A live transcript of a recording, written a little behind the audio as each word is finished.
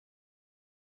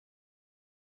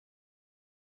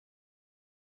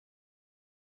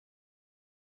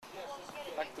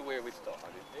Back to where we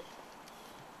started, eh?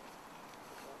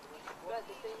 But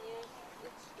the thing is,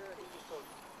 it's sturdy.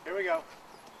 Here we go.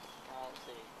 Let's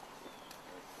see.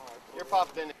 You're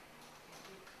popped in. No,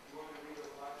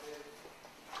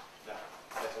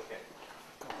 that's okay.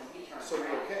 So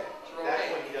you're okay?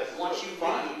 That's when he does it. Once you leave, I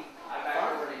back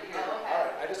over to here. All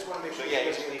right, I just want to make sure he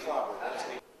doesn't leave clobber.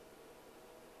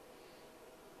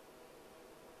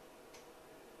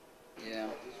 Yeah.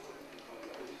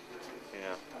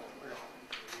 Yeah.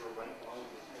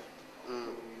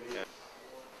 Yeah.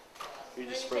 You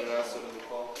just spread it out so that we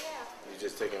fall? You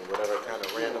just taking whatever kind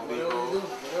of random beat roll?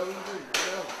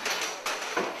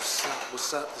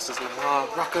 What's up? This is Lamar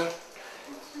Rucker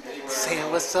saying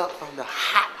what's up from the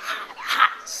hot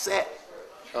set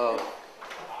of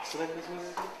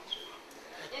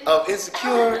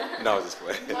Insecure. No, I'm just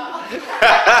playing.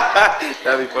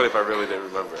 That'd be funny if I really didn't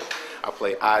remember it. I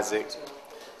play Isaac,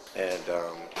 and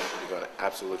you're gonna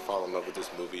absolutely fall in love with this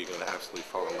movie. You're gonna absolutely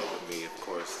fall in love with me, of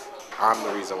course. I'm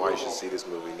the reason why you should see this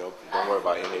movie. No, don't worry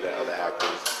about any of the other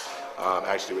actors.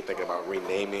 Actually, we're thinking about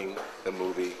renaming the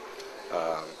movie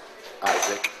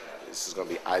Isaac. This is gonna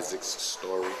be Isaac's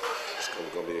story. It's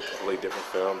gonna be a completely different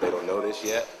film. They don't know this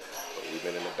yet, but we've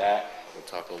been in the back. We're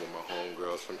talking with my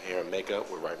homegirls from Hair and Makeup.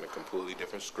 We're writing a completely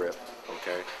different script,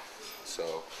 okay?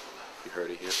 So, you heard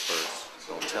it here first.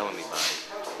 Don't tell anybody.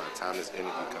 By the time this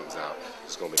interview comes out,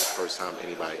 it's going to be the first time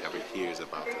anybody ever hears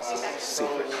about this. It's a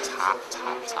secret, top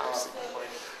secret.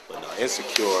 But no,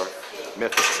 Insecure,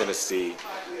 Memphis, Tennessee,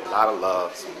 a lot of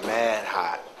love, it's mad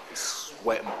hot,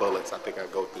 sweating bullets. I think I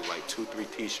go through like 2-3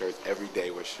 t-shirts every day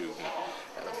we're shooting.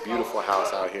 Got a beautiful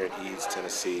house out here in Eads,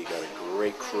 Tennessee. Got a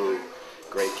great crew.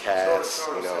 Great cast,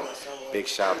 you know, big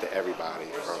shout out to everybody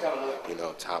from, you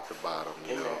know, top to bottom,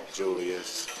 you know,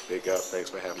 Julius, big up, thanks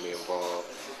for having me involved.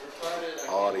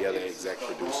 All the other exec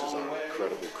producers are an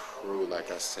incredible crew,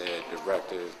 like I said,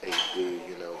 directors, AD,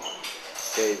 you know,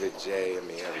 David, J, I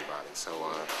mean, everybody. So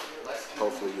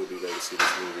hopefully you'll be ready to see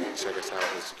this movie. Check us out,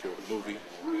 Insecure movie.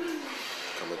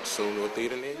 Coming soon to a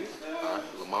theater near you. All right,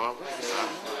 Lamar,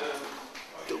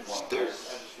 deuce.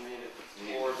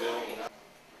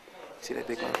 See that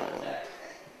big motherfucker?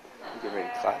 You get ready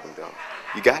to clap him down.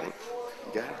 You got it?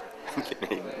 You got it? I'm getting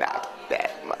ready to knock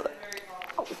that mother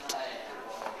out.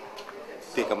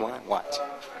 Think I'm lying? Watch.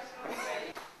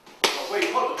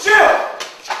 Wait, hold on, chill!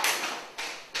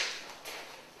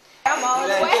 I'm all the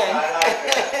way.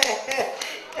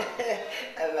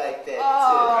 I like that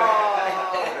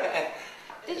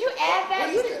Did you add that?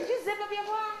 Did you zip up your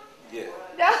bra? Yeah.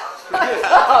 No. I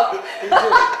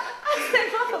said,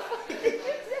 motherfucker, did you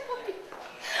zip up your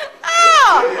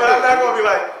Oh! But I'm not going to be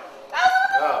like,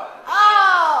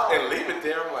 Oh! and leave it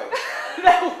there. I'm like,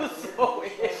 That was so ill.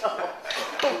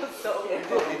 That was so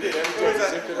ill.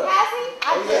 Has he? I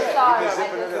just saw it.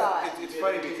 It's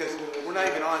funny because we're not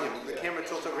even on him. The camera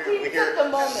tilts over here. He took the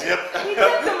moment. He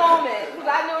took the moment. Because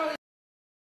I normally